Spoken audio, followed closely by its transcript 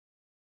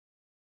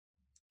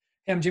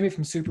Hey, I'm Jimmy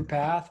from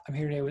Superpath. I'm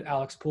here today with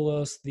Alex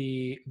Poulos,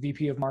 the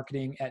VP of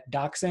Marketing at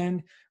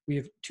Docsend. We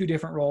have two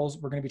different roles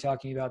we're going to be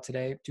talking about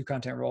today, two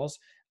content roles.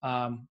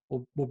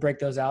 We'll break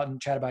those out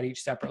and chat about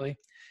each separately.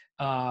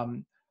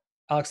 Um,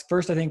 Alex,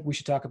 first, I think we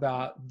should talk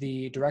about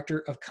the Director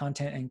of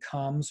Content and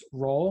Comms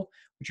role,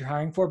 which you're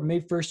hiring for. But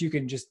maybe first you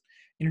can just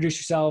introduce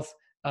yourself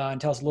and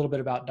tell us a little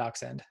bit about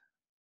Docsend.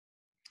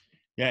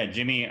 Yeah,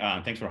 Jimmy,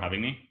 thanks for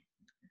having me.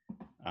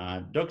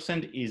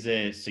 Docsend is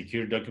a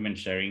secure document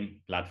sharing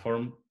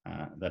platform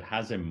that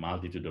has a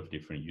multitude of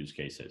different use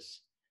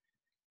cases.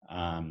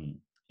 Um,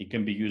 it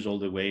can be used all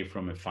the way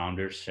from a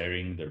founder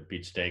sharing their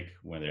pitch deck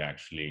when they're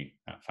actually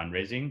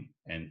fundraising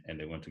and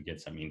they want to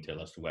get some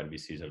intel as to what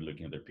VCs are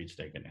looking at their pitch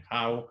deck and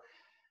how.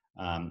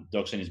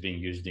 Docsend is being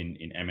used in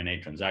M&A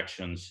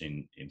transactions,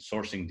 in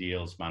sourcing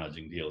deals,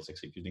 managing deals,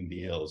 executing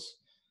deals.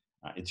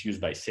 It's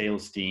used by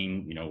sales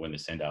team, when they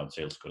send out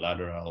sales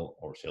collateral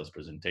or sales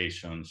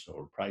presentations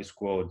or price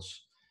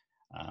quotes.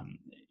 Um,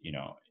 you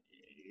know,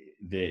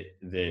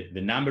 the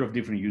number of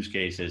different use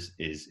cases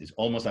is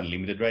almost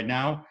unlimited right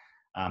now,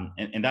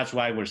 and that's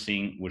why we're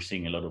seeing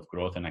a lot of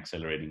growth and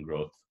accelerating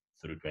growth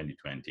through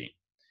 2020.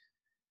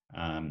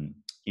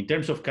 In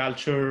terms of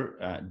culture,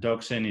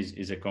 Docsend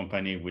is a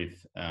company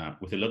with a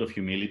lot of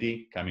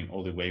humility, coming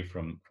all the way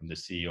from the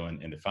CEO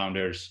and the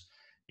founders.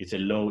 It's a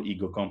low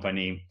ego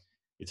company.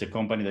 It's a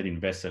company that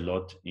invests a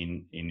lot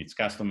in its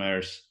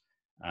customers.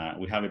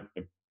 We have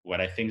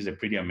what I think is a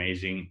pretty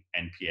amazing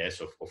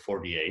NPS of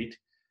 48,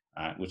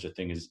 which I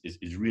think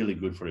is really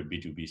good for a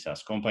B2B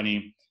SaaS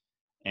company.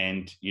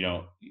 And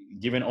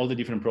given all the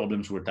different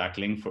problems we're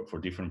tackling for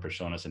different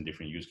personas and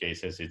different use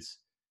cases,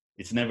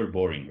 it's never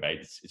boring, right?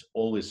 It's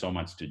always so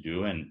much to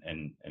do, and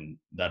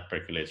that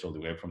percolates all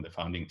the way from the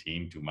founding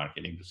team to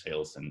marketing to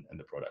sales and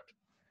the product.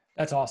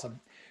 That's awesome.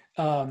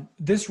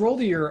 This role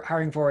that you're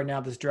hiring for right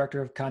now, this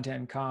Director of Content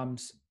and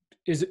Comms,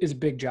 is a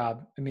big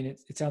job. I mean,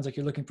 it sounds like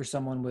you're looking for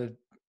someone with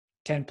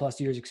 10 plus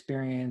years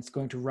experience,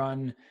 going to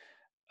run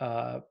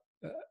a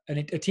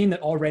team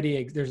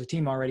that there's a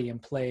team already in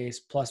place,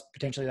 plus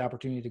potentially the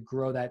opportunity to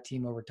grow that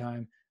team over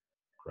time.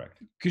 Correct.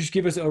 Could you just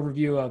give us an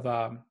overview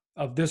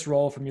of this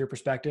role from your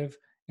perspective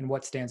and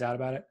what stands out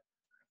about it?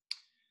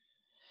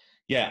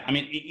 Yeah, I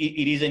mean,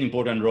 it is an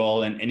important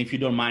role, and if you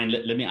don't mind,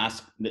 let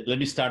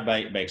me start by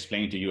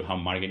explaining to you how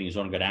marketing is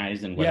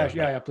organized and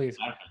what please.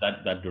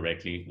 That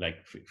directly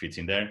fits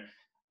in there.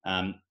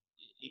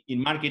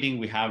 In marketing,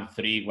 we have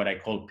three what I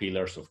call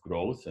pillars of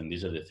growth, and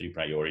these are the three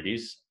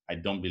priorities. I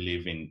don't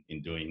believe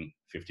in doing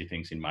 50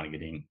 things in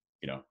marketing,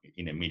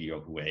 in a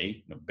mediocre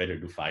way. Better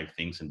do 5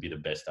 things and be the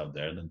best out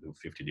there than do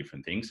 50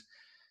 different things.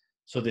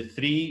 So the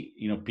three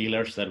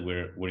pillars that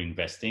we're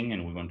investing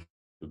and we want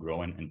to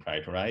grow and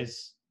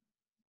prioritize,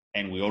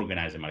 and we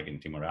organize the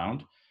marketing team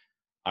around,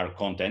 are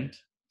content,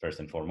 first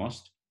and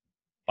foremost,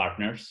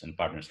 partners and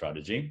partner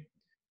strategy,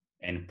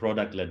 and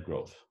product-led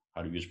growth,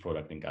 how to use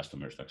product and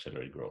customers to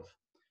accelerate growth.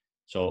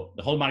 So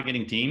the whole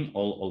marketing team,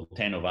 all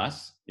 10 of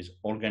us, is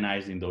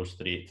organized in those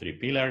three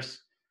pillars.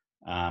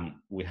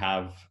 We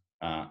have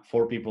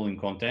 4 people in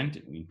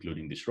content,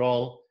 including this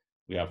role.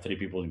 We have 3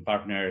 people in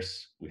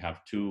partners. We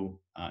have 2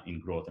 in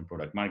growth and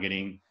product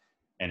marketing,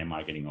 and a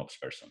marketing ops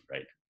person,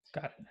 right?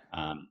 Got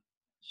it.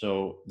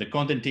 So the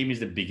content team is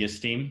the biggest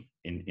team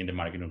in the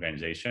marketing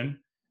organization.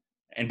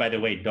 And by the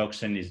way,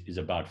 Docsend is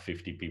about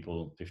 50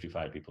 people,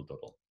 55 people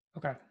total.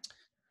 Okay.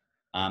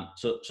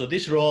 So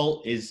this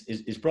role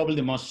is probably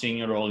the most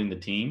senior role in the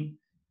team.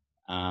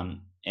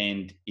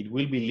 And it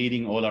will be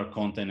leading all our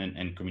content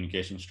and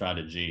communication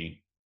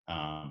strategy,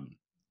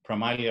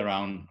 primarily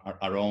around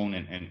our own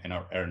and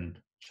our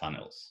earned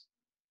channels.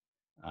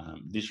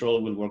 This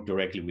role will work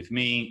directly with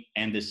me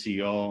and the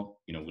CEO.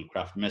 We'll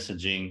craft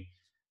messaging.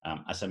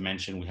 As I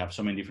mentioned, we have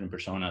so many different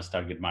personas,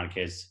 target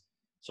markets.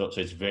 So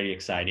it's very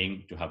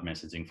exciting to have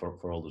messaging for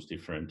all those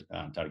different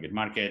target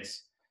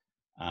markets.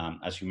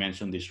 As you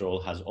mentioned, this role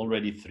has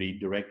already 3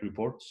 direct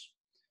reports,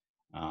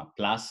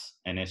 plus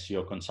an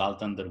SEO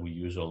consultant that we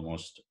use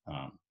almost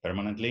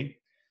permanently,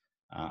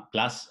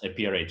 plus a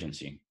PR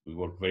agency. We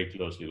work very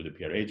closely with a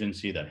PR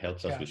agency that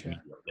helps us with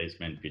media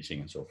placement,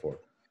 pitching, and so forth.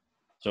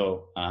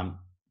 So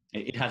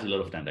it has a lot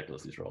of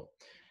tentacles, this role.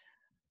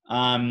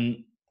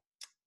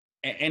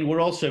 And we're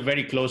also a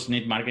very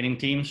close-knit marketing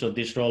team, so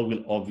this role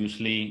will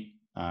obviously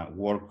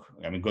work.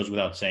 I mean, it goes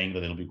without saying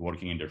that it'll be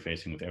working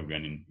interfacing with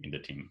everyone in the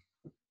team.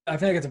 I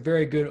feel like it's a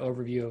very good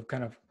overview of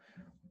kind of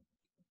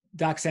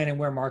Docsend and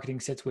where marketing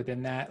sits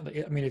within that.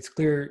 I mean, it's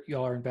clear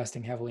y'all are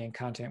investing heavily in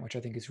content, which I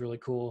think is really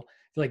cool.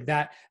 I feel like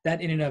that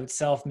in and of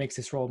itself makes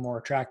this role more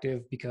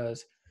attractive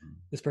because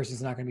this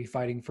person's not going to be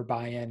fighting for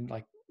buy-in.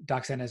 Like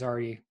Docsend has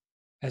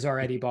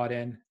already bought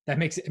in. That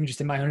makes it, I mean,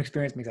 just in my own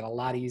experience, makes it a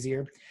lot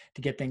easier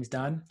to get things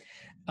done.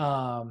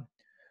 How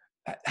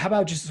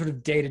about just sort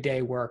of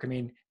day-to-day work? I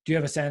mean, do you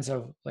have a sense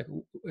of like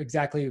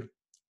exactly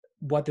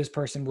what this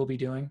person will be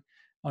doing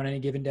on any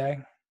given day?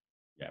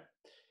 Yeah.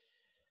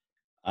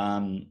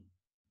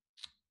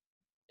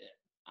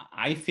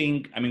 I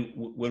think, I mean,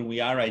 where we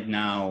are right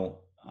now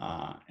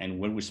and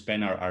where we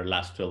spend our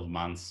last 12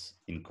 months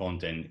in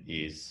content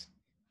is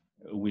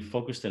we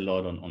focused a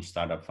lot on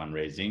startup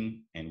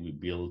fundraising, and we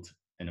built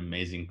an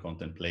amazing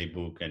content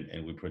playbook,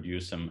 and we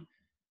produced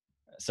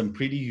some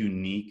pretty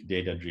unique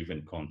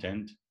data-driven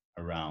content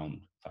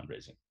around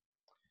fundraising.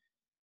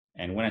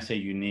 And when I say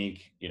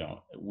unique,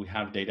 we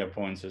have data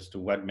points as to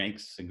what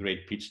makes a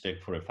great pitch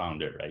deck for a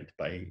founder, right?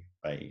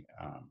 By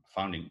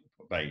founding,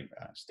 by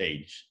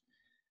stage.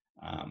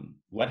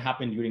 What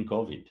happened during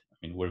COVID?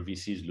 I mean, were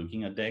VCs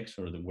looking at decks,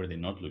 or were they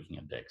not looking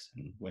at decks?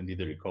 And when did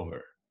they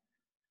recover?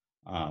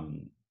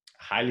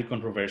 Highly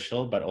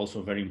controversial, but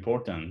also very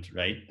important,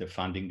 right? The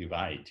funding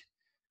divide.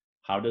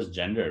 How does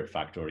gender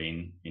factor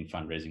in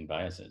fundraising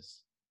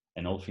biases?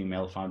 An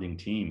all-female founding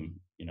team,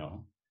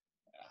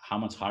 how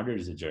much harder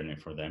is the journey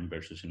for them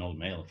versus an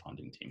all-male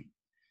founding team?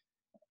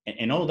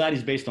 And all that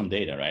is based on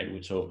data,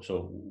 right?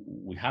 So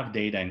we have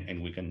data,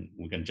 and we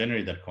can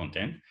generate that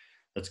content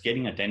that's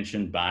getting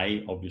attention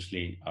by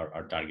obviously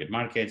our target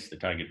markets, the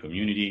target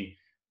community,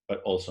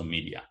 but also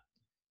media.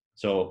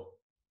 So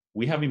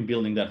we have been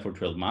building that for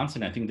 12 months.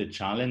 And I think the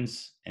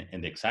challenge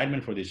and the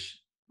excitement for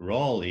this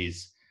role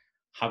is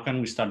how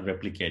can we start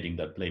replicating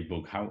that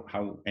playbook,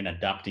 how and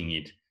adapting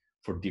it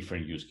for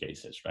different use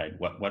cases, right?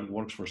 What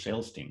works for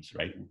sales teams,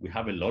 right? We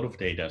have a lot of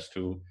data as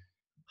to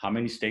how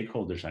many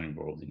stakeholders are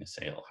involved in a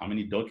sale, how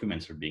many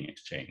documents are being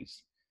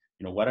exchanged,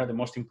 what are the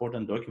most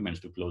important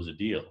documents to close a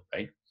deal,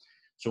 right?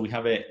 So we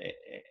have a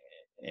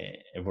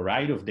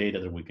variety of data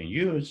that we can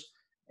use,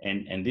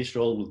 and this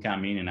role will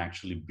come in and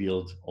actually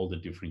build all the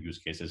different use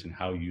cases and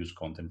how you use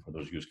content for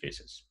those use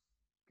cases.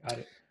 Got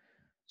it.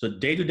 So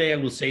day to day, I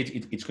will say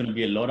it's going to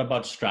be a lot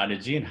about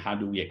strategy and how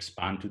do we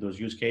expand to those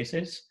use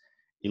cases.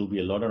 It'll be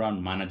a lot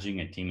around managing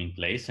a team in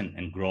place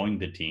and growing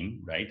the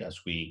team, right?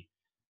 As we,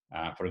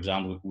 for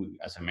example,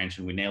 as I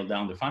mentioned, we nailed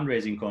down the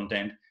fundraising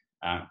content.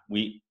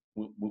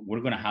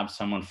 We're going to have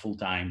someone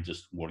full-time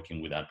just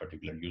working with that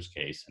particular use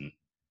case,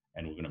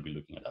 and we're going to be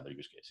looking at other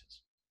use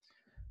cases.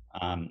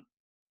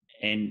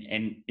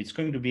 And it's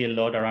going to be a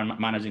lot around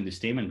managing this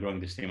team and growing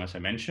this team, as I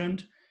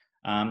mentioned.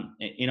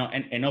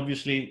 And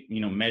obviously,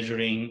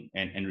 measuring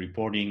and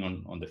reporting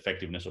on the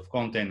effectiveness of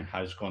content.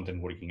 How is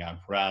content working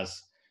out for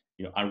us?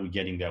 Are we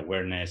getting the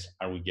awareness?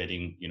 Are we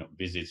getting,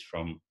 visits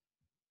from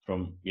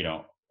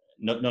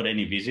not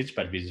any visits,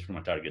 but visits from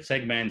our target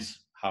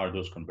segments? How are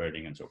those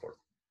converting, and so forth?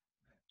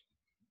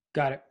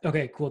 Got it.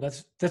 Okay, cool.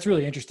 That's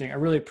really interesting. I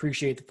really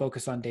appreciate the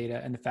focus on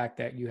data and the fact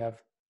that you have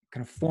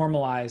kind of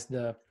formalized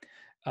the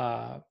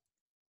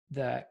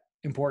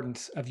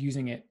importance of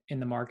using it in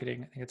the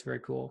marketing. I think it's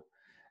very cool.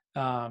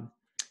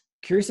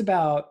 Curious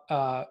about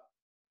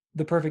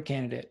the perfect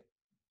candidate.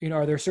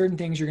 Are there certain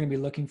things you're going to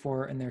be looking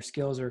for in their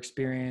skills or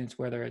experience,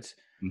 whether it's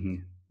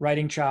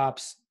writing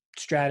chops,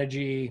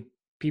 strategy,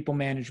 people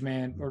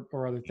management,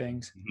 or other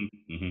things?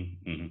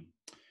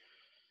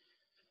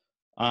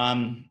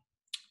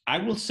 I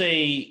will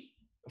say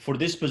for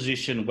this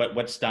position,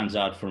 what stands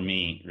out for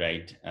me,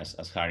 right,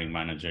 as hiring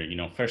manager,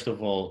 first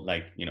of all,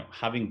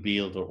 having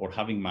built or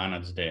having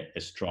managed a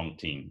strong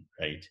team,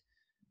 right?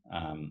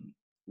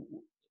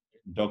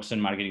 Docsend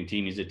marketing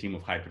team is a team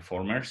of high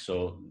performers.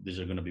 So these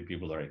are going to be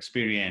people that are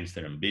experienced,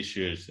 they're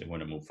ambitious, they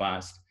want to move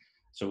fast.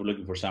 So we're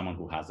looking for someone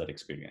who has that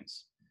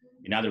experience.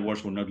 In other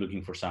words, we're not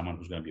looking for someone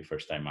who's going to be a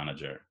first-time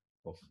manager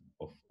of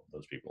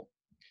those people.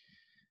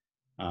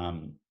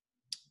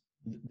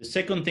 The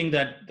second thing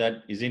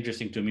that is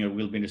interesting to me, or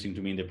will be interesting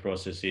to me in the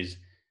process, is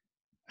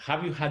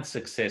have you had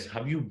success?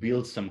 Have you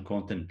built some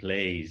content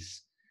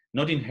plays,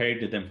 not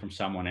inherited them from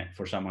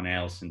someone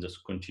else and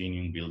just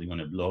continuing building on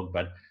a blog,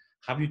 but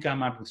have you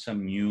come up with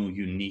some new,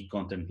 unique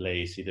content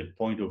plays, either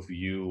point of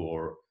view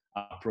or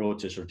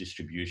approaches or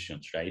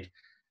distributions, right?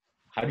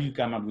 How do you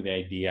come up with the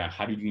idea?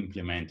 How do you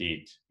implement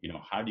it?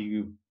 How do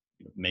you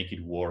make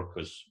it work?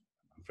 Because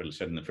I'm fairly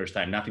certain the first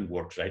time nothing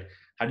works, right?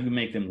 How do you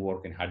make them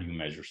work, and how do you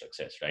measure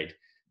success, right?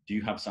 Do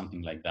you have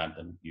something like that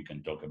you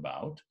can talk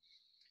about?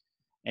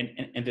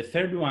 And the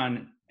third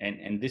one,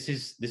 and this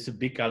is a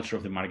big culture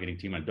of the marketing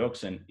team at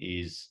Docsend,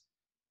 is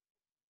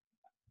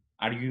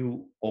are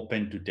you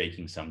open to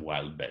taking some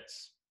wild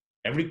bets?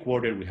 Every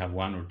quarter we have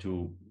one or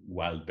two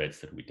wild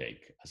bets that we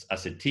take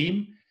as a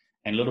team,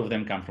 and a lot of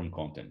them come from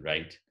content,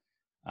 right?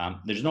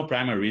 There's no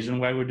primary reason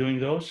why we're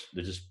doing those.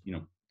 They're just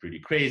pretty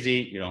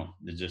crazy.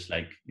 They're just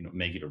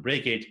make it or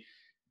break it.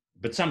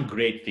 But some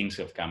great things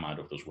have come out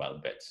of those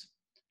wild bets.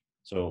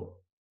 So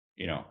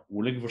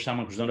we're looking for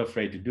someone who's not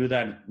afraid to do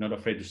that, not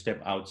afraid to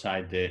step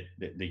outside the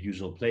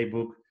usual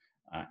playbook,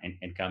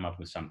 and come up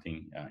with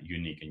something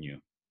unique and new.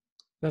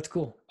 That's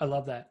cool. I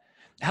love that.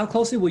 How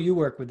closely will you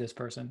work with this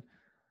person?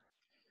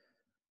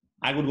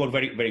 I would work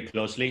very, very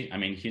closely. I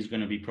mean, he's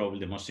going to be probably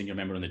the most senior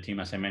member on the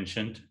team, as I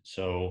mentioned.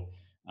 So,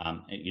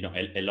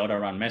 a lot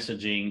around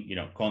messaging.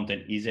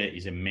 Content is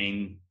a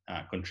main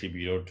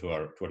contributor to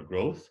our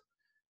growth,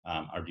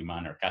 our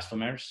demand, our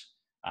customers.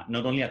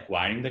 Not only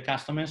acquiring the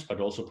customers,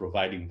 but also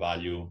providing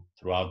value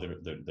throughout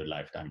their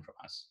lifetime from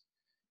us.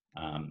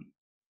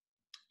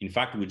 In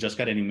fact, we just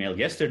got an email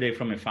yesterday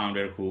from a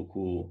founder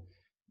who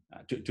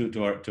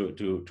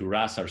to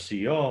Russ, our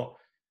CEO,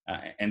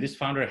 and this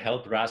founder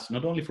helped Russ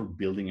not only for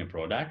building a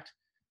product,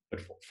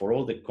 but for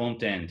all the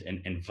content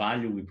and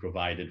value we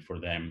provided for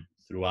them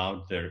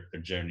throughout their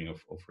journey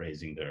of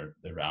raising their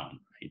round,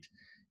 right?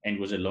 And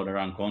it was a lot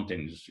around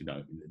content,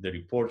 the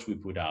reports we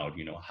put out,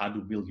 how to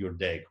build your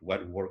deck,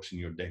 what works in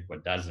your deck,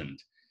 what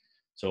doesn't.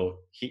 So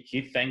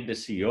he thanked the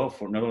CEO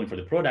for not only for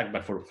the product,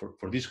 but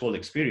for this whole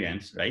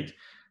experience, right?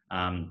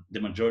 The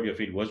majority of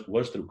it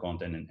was through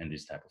content and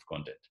this type of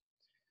content.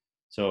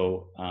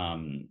 So,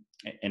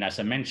 and as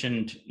I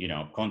mentioned,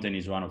 content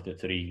is one of the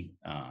three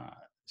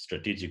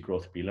strategic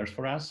growth pillars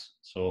for us.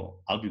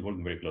 So I'll be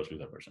working very closely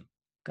with that person.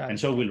 Got it. And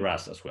so will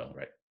Russ as well,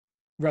 right?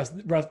 Russ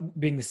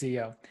being the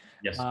CEO.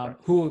 Yes.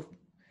 Who,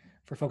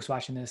 for folks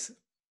watching this,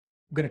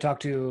 I'm going to talk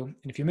to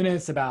in a few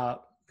minutes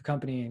about the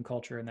company and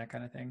culture and that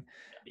kind of thing.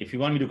 If you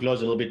want me to close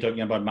a little bit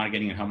talking about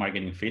marketing and how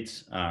marketing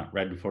fits,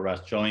 right before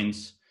Russ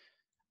joins,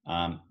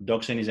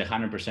 Docsend is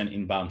 100%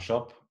 inbound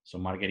shop. So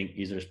marketing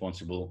is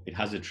responsible. It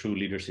has a true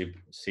leadership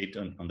seat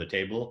on the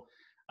table.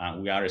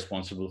 We are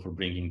responsible for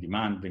bringing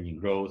demand, bringing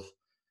growth.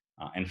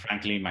 And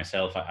frankly,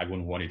 myself, I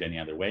wouldn't want it any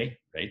other way,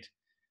 right?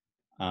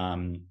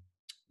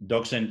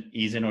 Docsend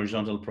is an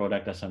horizontal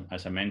product,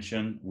 as I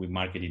mentioned. We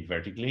market it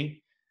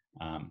vertically.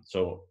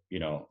 Definitely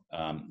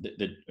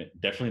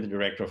the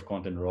director of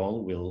content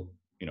role will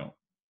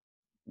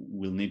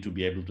need to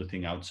be able to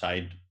think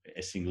outside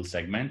a single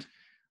segment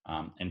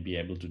and be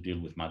able to deal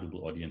with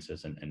multiple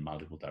audiences and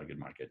multiple target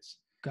markets.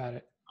 Got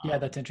it. Yeah,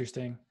 that's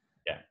interesting.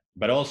 Yeah,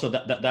 but also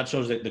that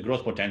shows the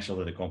growth potential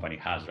that the company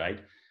has, right?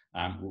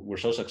 We were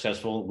so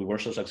successful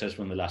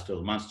in the last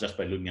 12 months just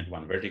by looking at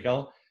one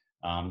vertical.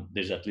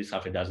 There's at least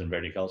half a dozen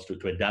verticals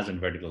to a dozen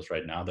verticals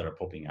right now that are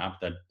popping up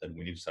that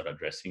we need to start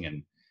addressing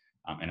and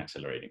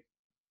accelerating.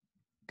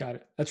 Got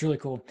it. That's really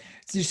cool.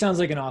 It just sounds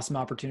like an awesome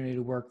opportunity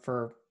to work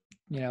for,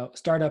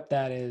 startup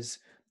that is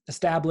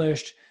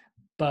established,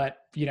 but,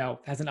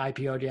 hasn't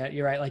IPO'd yet.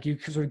 You're right. Like you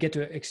sort of get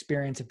to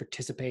experience and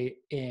participate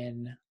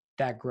in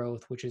that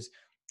growth, which is,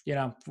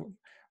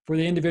 for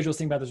the individuals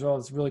thinking about this role,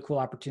 it's a really cool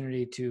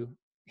opportunity to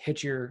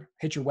hitch your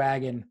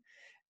wagon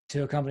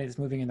to a company that's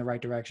moving in the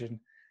right direction.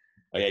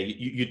 Okay,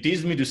 you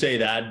teased me to say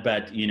that,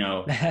 but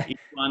each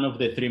one of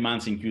the 3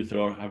 months in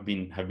Q3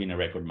 have been a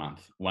record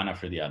month, one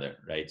after the other,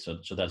 right? So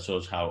that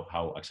shows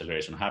how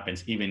acceleration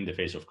happens, even in the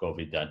face of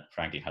COVID. That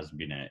frankly hasn't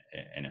been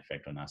an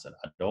effect on us at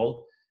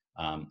all.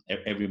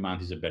 Every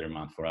month is a better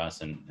month for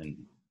us, and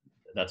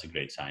that's a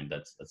great sign.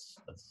 That's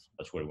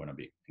where we want to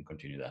be and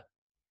continue that.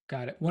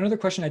 Got it. One other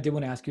question I did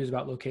want to ask you is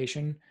about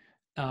location.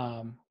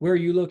 Where are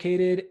you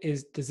located?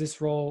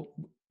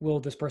 Will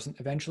this person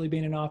eventually be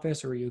in an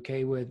office, or are you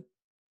okay with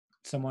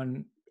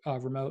someone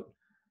remote?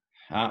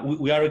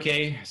 We are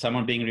okay,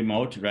 someone being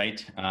remote,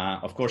 right?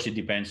 Of course, it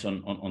depends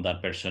on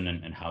that person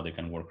and how they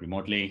can work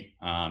remotely.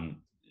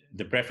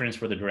 The preference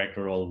for the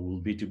director role will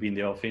be to be in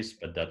the office,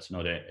 but that's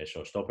not a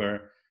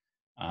showstopper.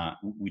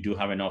 We do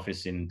have an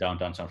office in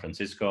downtown San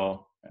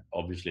Francisco.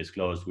 Obviously, it's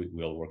closed.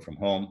 We all work from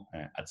home.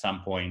 At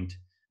some point,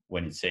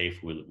 when it's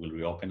safe, we'll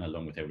reopen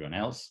along with everyone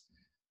else.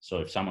 So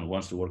if someone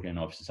wants to work in an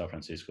office in San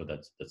Francisco,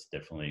 that's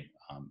definitely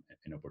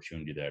an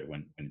opportunity there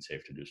when it's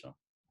safe to do so.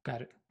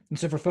 Got it. And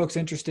so for folks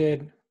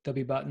interested, there'll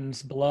be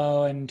buttons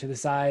below and to the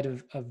side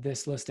of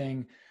this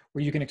listing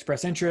where you can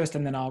express interest,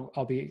 and then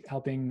I'll be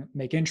helping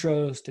make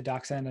intros to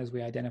Docsend as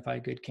we identify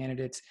good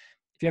candidates.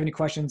 If you have any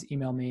questions,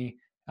 email me.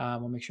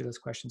 We'll make sure those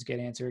questions get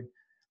answered.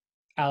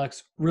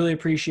 Alex, really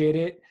appreciate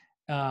it.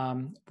 We're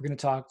going to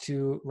talk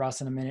to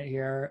Russ in a minute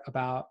here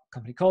about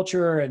company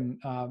culture and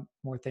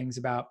more things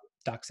about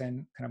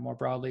Docsend kind of more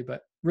broadly,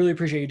 but really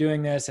appreciate you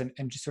doing this and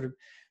just sort of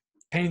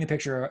painting the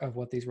picture of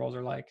what these roles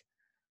are like.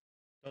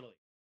 Totally.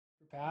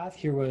 Path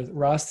here with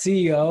Russ,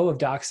 CEO of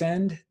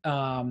Docsend.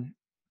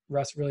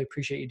 Russ, really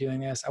appreciate you doing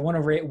this. I want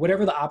to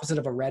whatever the opposite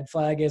of a red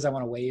flag is, I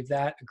want to wave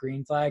that, a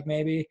green flag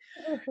maybe.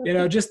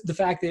 Just the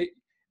fact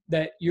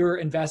that you're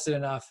invested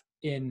enough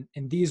in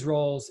these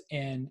roles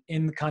and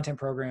in the content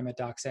program at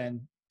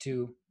Docsend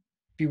to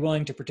be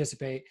willing to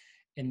participate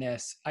in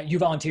this. You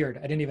volunteered.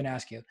 I didn't even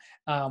ask you,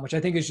 which I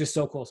think is just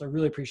so cool. So I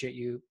really appreciate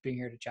you being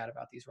here to chat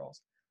about these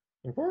roles.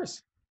 Of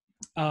course.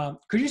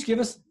 Could you just give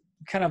us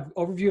kind of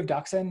overview of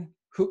Docsend?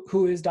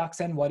 Who is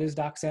Docsend? What is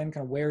Docsend?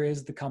 Kind of where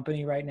is the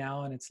company right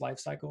now in its life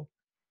cycle?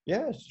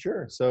 Yeah,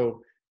 sure.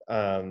 So,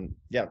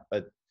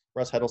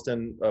 Russ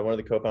Hedleston, one of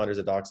the co-founders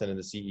at Docsend and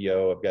the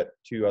CEO. I've got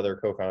two other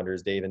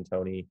co-founders, Dave and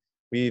Tony.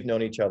 We've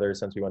known each other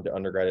since we went to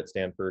undergrad at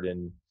Stanford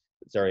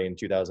starting in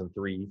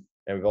 2003.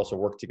 And we've also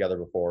worked together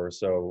before.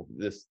 So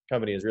this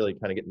company is really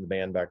kind of getting the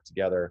band back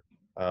together.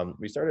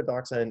 We started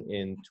Docsend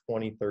in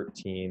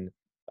 2013.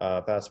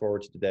 Fast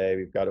forward to today,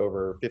 we've got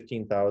over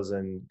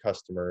 15,000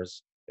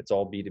 customers. It's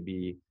all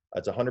B2B.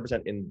 It's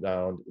 100%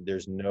 inbound.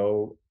 There's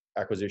no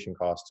acquisition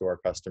cost to our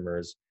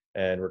customers,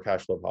 and we're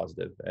cash flow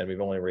positive. And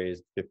we've only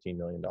raised $15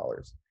 million.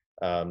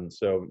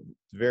 So it's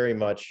very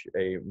much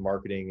a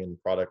marketing and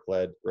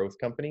product-led growth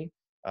company.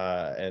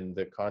 And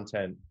the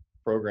content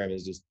program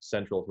is just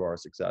central to our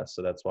success.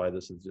 So that's why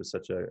this is just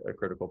such a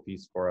critical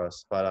piece for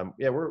us. But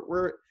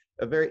we're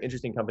a very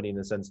interesting company in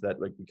the sense that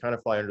we kind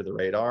of fly under the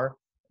radar,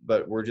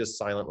 but we're just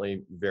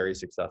silently very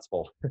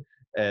successful.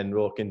 and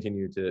we'll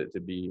continue to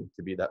be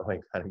that way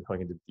kind of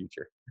going into the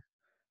future.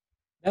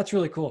 That's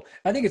really cool.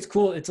 I think it's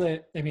cool.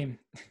 I mean,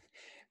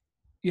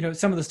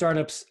 some of the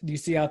startups you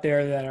see out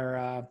there that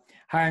are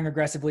hiring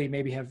aggressively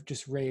maybe have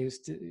just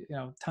raised,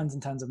 tons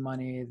and tons of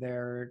money.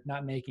 They're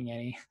not making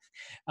any.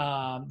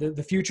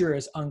 The future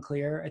is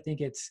unclear. I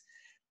think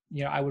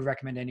I would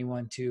recommend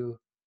anyone to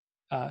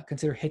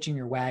consider hitching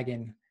your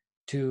wagon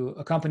to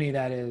a company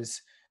that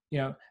is,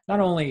 not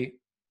only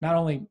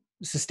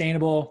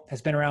sustainable,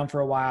 has been around for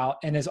a while,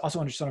 and is also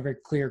on a very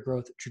clear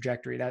growth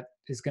trajectory that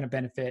is going to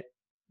benefit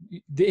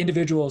the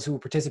individuals who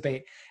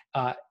participate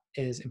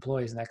as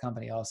employees in that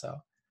company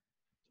also.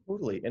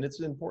 Totally. And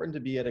it's important to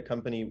be at a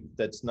company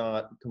that's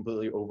not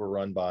completely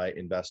overrun by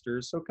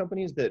investors. So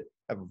companies that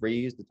have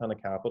raised a ton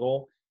of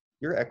capital,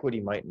 your equity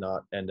might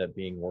not end up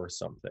being worth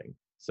something.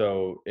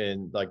 So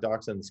in like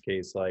Docsend's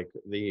case, like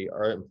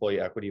our employee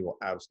equity will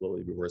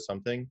absolutely be worth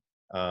something,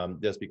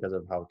 just because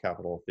of how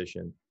capital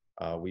efficient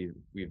we've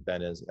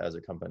been as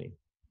a company.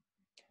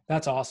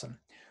 That's awesome.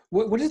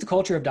 What is the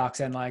culture of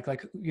Docsend like?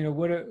 Like,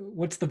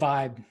 what's the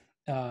vibe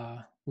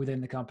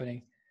within the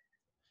company?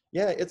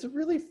 Yeah, it's a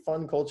really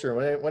fun culture.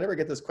 Whenever I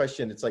get this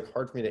question, it's like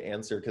hard for me to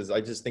answer because I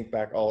just think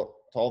back to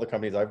all the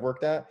companies I've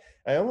worked at.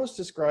 I almost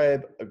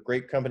describe a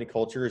great company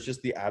culture as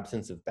just the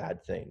absence of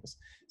bad things.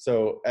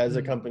 So as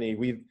a company,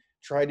 we've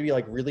tried to be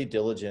like really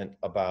diligent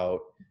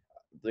about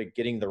like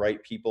getting the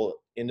right people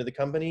into the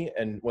company,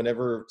 and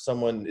whenever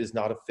someone is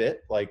not a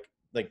fit, like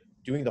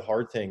doing the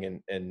hard thing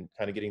and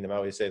kind of getting them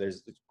out. We say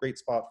there's a great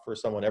spot for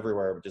someone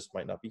everywhere, but just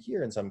might not be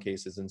here in some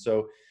cases. And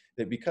so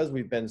that because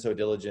we've been so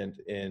diligent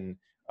in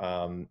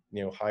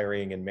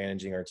hiring and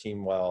managing our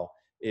team well,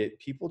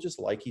 people just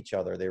like each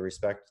other. They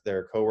respect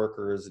their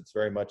coworkers. It's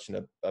very much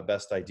a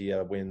best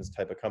idea wins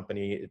type of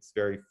company. It's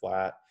very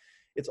flat.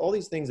 It's all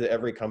these things that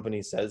every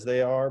company says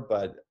they are,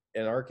 but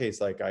in our case,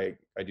 like I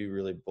do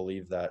really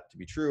believe that to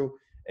be true.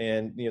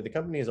 And the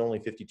company is only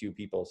 52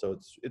 people, so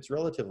it's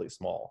relatively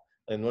small.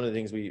 And one of the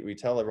things we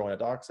tell everyone at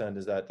Docsend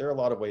is that there are a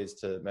lot of ways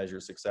to measure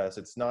success.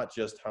 It's not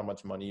just how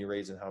much money you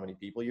raise and how many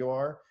people you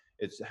are.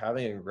 It's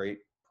having a great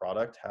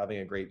product, having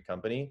a great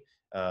company.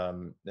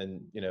 And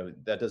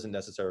that doesn't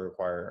necessarily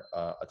require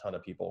a ton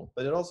of people,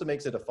 but it also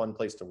makes it a fun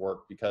place to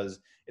work because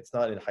it's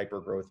not in hyper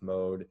growth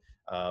mode,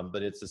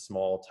 but it's a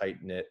small,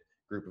 tight knit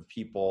group of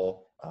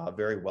people,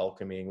 very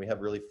welcoming. We have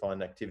really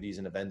fun activities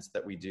and events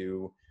that we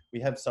do. We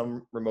have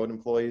some remote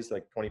employees,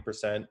 like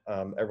 20%.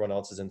 Everyone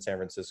else is in San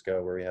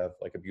Francisco, where we have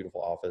like a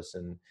beautiful office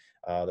in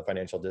the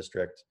financial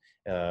district.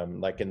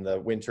 Like in the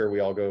winter,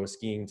 we all go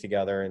skiing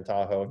together in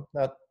Tahoe.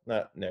 Not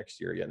next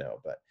year,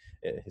 but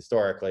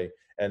historically.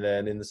 And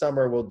then in the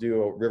summer, we'll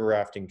do a river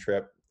rafting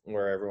trip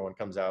where everyone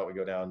comes out. We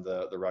go down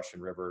the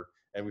Russian River,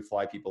 and we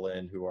fly people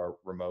in who are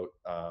remote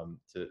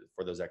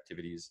for those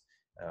activities.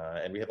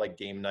 And we have like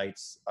game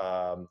nights,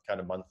 kind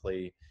of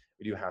monthly.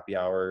 We do happy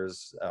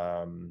hours.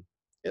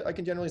 I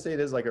can generally say it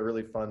is like a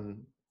really fun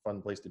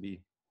place to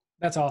be.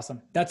 That's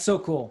awesome. That's so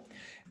cool.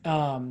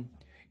 When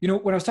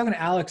I was talking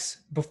to Alex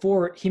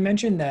before, he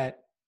mentioned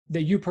that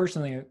you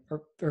personally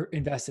are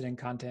invested in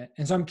content.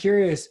 And so I'm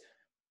curious,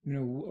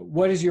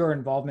 what is your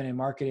involvement in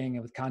marketing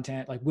and with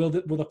content? Like, will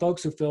the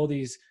folks who fill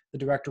the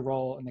director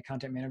role and the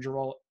content manager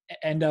role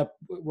end up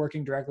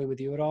working directly with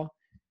you at all?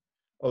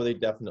 Oh, they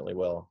definitely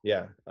will.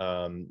 Yeah.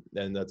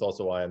 And that's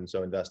also why I'm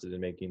so invested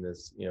in making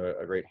this,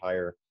 a great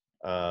hire.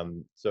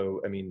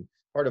 So, I mean,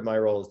 part of my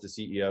role as the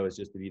CEO is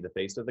just to be the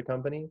face of the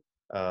company.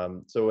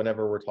 So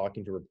whenever we're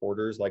talking to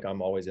reporters, like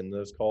I'm always in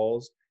those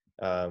calls.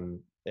 And,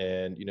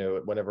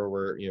 whenever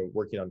we're,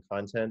 working on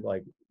content,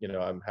 like,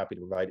 I'm happy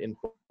to provide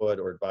input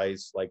or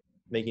advice, like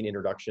making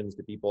introductions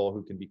to people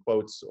who can be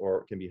quotes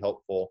or can be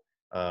helpful.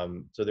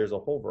 So there's a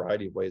whole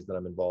variety of ways that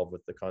I'm involved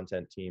with the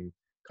content team.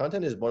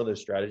 Content is one of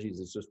those strategies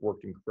that's just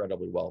worked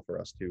incredibly well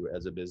for us too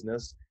as a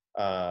business.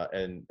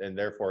 And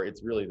therefore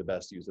it's really the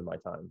best use of my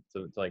time.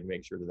 So to like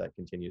make sure that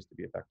continues to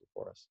be effective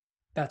for us.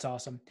 That's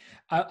awesome.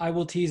 I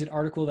will tease an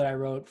article that I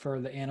wrote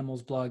for the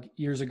Animals blog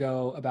years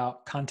ago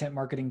about content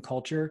marketing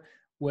culture,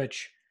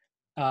 which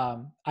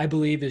I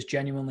believe is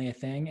genuinely a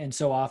thing and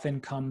so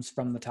often comes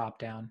from the top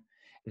down.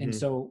 Mm-hmm. And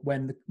so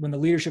when the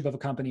leadership of a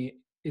company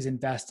is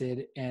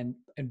invested and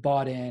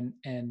bought in,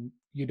 and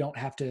you don't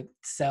have to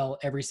sell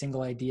every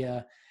single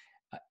idea,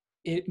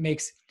 it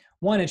makes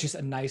it's just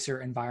a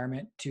nicer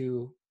environment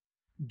to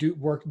do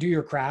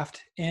your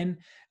craft in,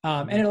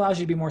 and it allows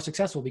you to be more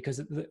successful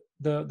because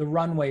the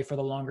runway for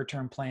the longer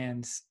term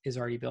plans is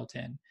already built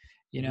in.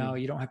 You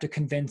don't have to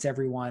convince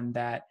everyone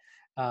that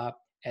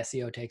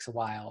SEO takes a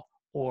while,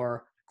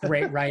 or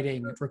great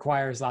writing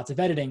requires lots of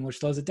editing, which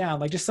slows it down.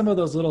 Like just some of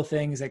those little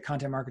things that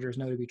content marketers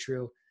know to be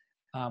true.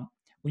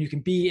 When you can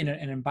be in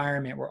an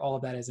environment where all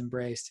of that is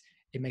embraced,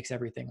 it makes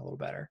everything a little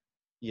better.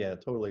 Yeah,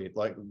 totally.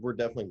 Like we're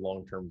definitely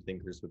long-term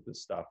thinkers with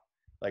this stuff.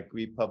 Like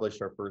we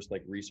published our first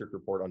research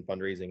report on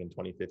fundraising in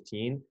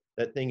 2015.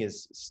 That thing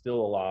is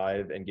still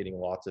alive and getting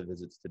lots of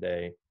visits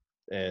today.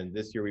 And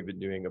this year we've been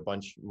doing a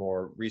bunch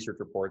more research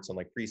reports on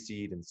like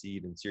pre-seed and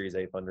seed and Series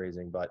A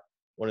fundraising. But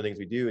one of the things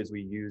we do is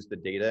we use the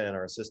data in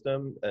our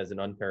system as an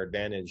unfair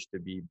advantage to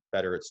be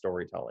better at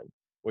storytelling,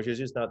 which is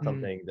just not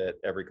something that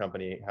every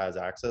company has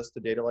access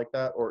to data like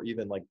that, or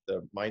even like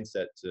the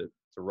mindset to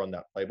run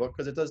that playbook,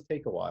 because it does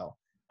take a while.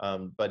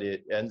 But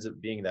it ends up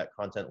being that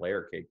content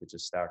layer cake that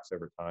just stacks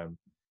over time.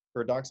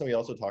 For Docsend, we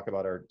also talk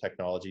about our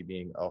technology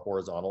being a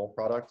horizontal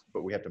product,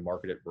 but we have to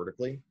market it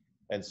vertically.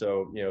 And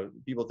so, you know,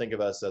 people think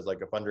of us as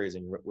like a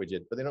fundraising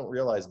widget, but they don't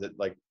realize that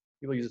like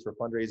people use this for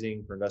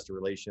fundraising, for investor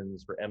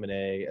relations, for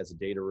M&A, as a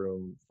data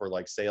room, for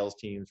like sales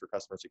teams, for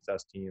customer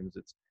success teams.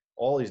 It's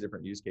all these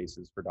different use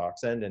cases for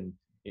Docsend, and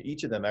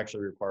each of them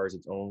actually requires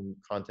its own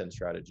content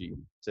strategy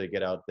to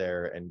get out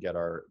there and get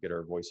our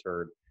voice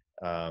heard.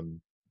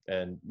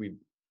 And we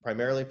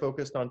primarily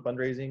focused on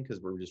fundraising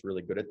because we're just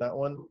really good at that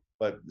one.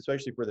 But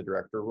especially for the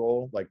director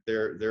role, like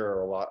there's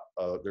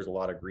a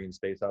lot of green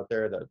space out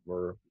there that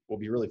will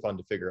be really fun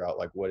to figure out,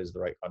 like what is the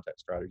right content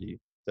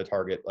strategy to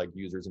target like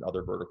users in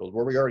other verticals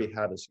where we already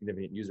have a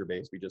significant user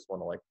base. We just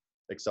want to like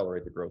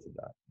accelerate the growth of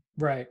that.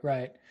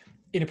 Right.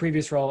 In a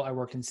previous role, I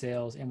worked in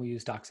sales and we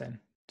used Docsend.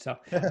 So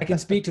I can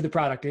speak to the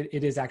product.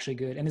 It is actually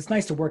good. And it's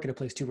nice to work at a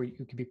place too, where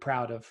you can be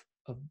proud of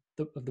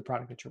the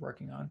product that you're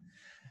working on.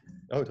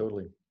 Oh,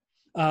 totally.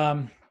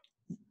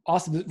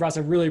 Awesome, Ross,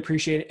 I really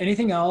appreciate it.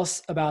 Anything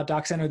else about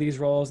Docsend or these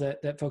roles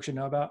that folks should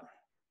know about?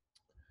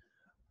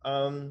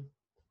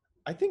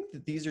 I think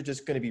that these are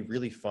just going to be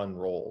really fun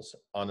roles,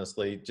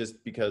 honestly,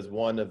 just because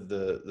one of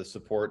the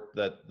support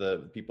that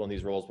the people in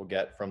these roles will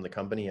get from the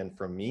company and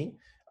from me,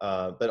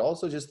 but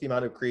also just the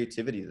amount of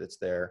creativity that's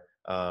there,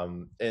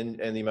 and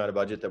the amount of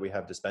budget that we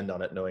have to spend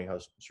on it, knowing how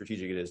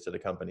strategic it is to the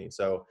company.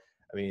 So,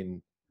 I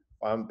mean,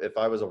 if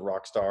I was a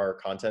rock star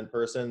content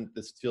person,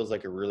 this feels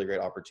like a really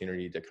great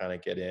opportunity to kind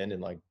of get in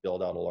and like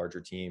build out a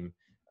larger team,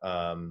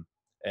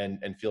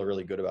 and feel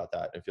really good about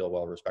that and feel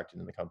well respected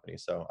in the company.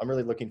 So I'm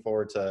really looking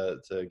forward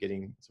to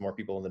getting some more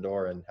people in the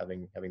door and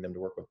having them to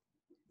work with.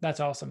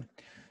 That's awesome.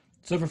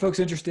 So for folks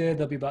interested,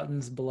 there'll be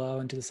buttons below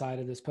and to the side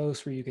of this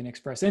post where you can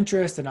express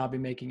interest, and I'll be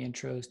making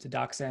intros to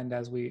Docsend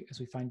as we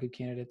find good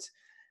candidates.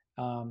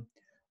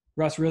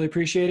 Russ, really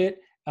appreciate it.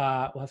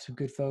 We'll have some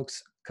good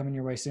folks coming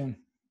your way soon.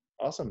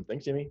 Awesome.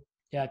 Thanks, Jimmy.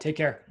 Yeah, take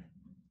care.